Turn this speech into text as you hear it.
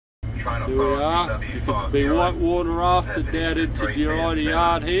Here we are. You can be whitewater rafted down into the Nurina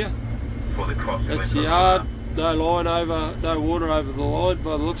yard here. That's the yard. No line over, no water over the line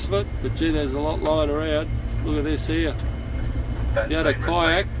by the looks of it, but gee, there's a lot lying around. Look at this here. If you had a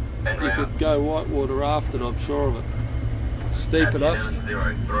kayak, you could go whitewater rafting, I'm sure of it. Steep enough.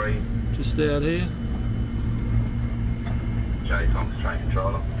 Just down here.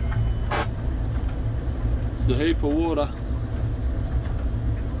 It's a heap of water.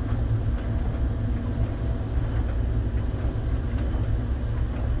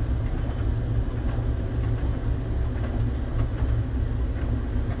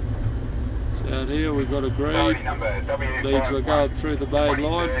 Out here we've got a green, these are going through the main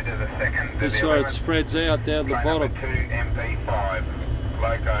line. This is where it spreads out down the bottom. MP5,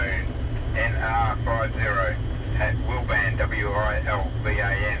 loco NR50 at Wilban,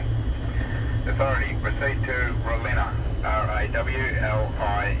 WILVAN. Authority, proceed to Nurina, RAWLINNA.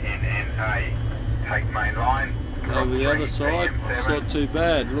 Take main line. Over the other side, it's not too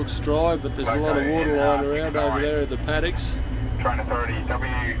bad. It looks dry, but there's a lot of water lying around over there in the paddocks. Train authority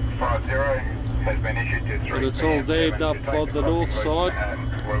W50 has been issued to 3 But it's all dammed up on the north side.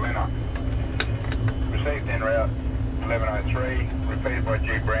 Nurina. Received en route 1103, repeated by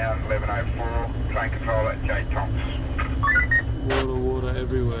G Brown 1104, train control at J Tonks. Water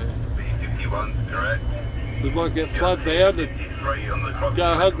everywhere. B51, correct. We might get flood bound and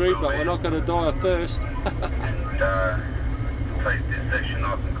go hungry, but we're not going to die of thirst. Take this section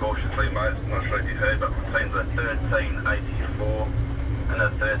nice and cautiously, mate. I'm not sure if you heard, but between the 1384 and the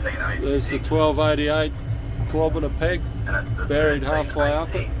 1386. There's the 1288 kilometre peg, buried halfway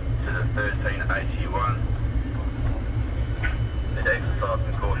up it. To the 1381. Need to exercise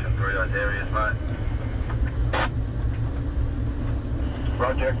some caution through those areas, mate.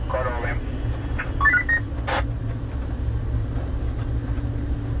 Roger, got all them.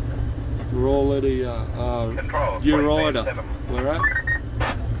 We're already Nurina. We're at.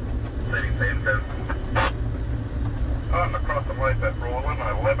 Leading PM7. I'm across the loop at Rawlin,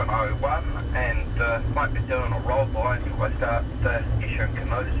 1101, and might be doing a roll by until they start issuing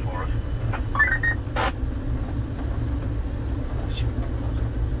commotors for us.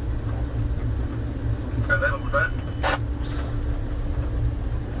 So that looks bad.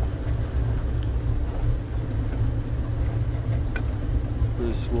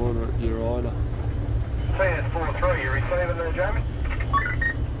 There's water at Nurina. CS43, you receiving there, Jamie?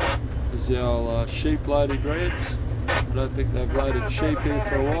 There's the old sheep loading reds. I don't think they've loaded sheep here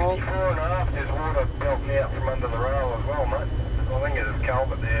for a while. 4.5, there's water belting out from under the rail as well, mate. I think there's a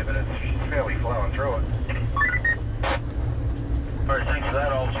culvert there, but it's fairly flowing through it. Alright, thanks for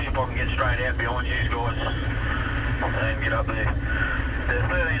that. I'll see if I can get straight out behind you guys and get up there. The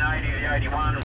 1380, the 81.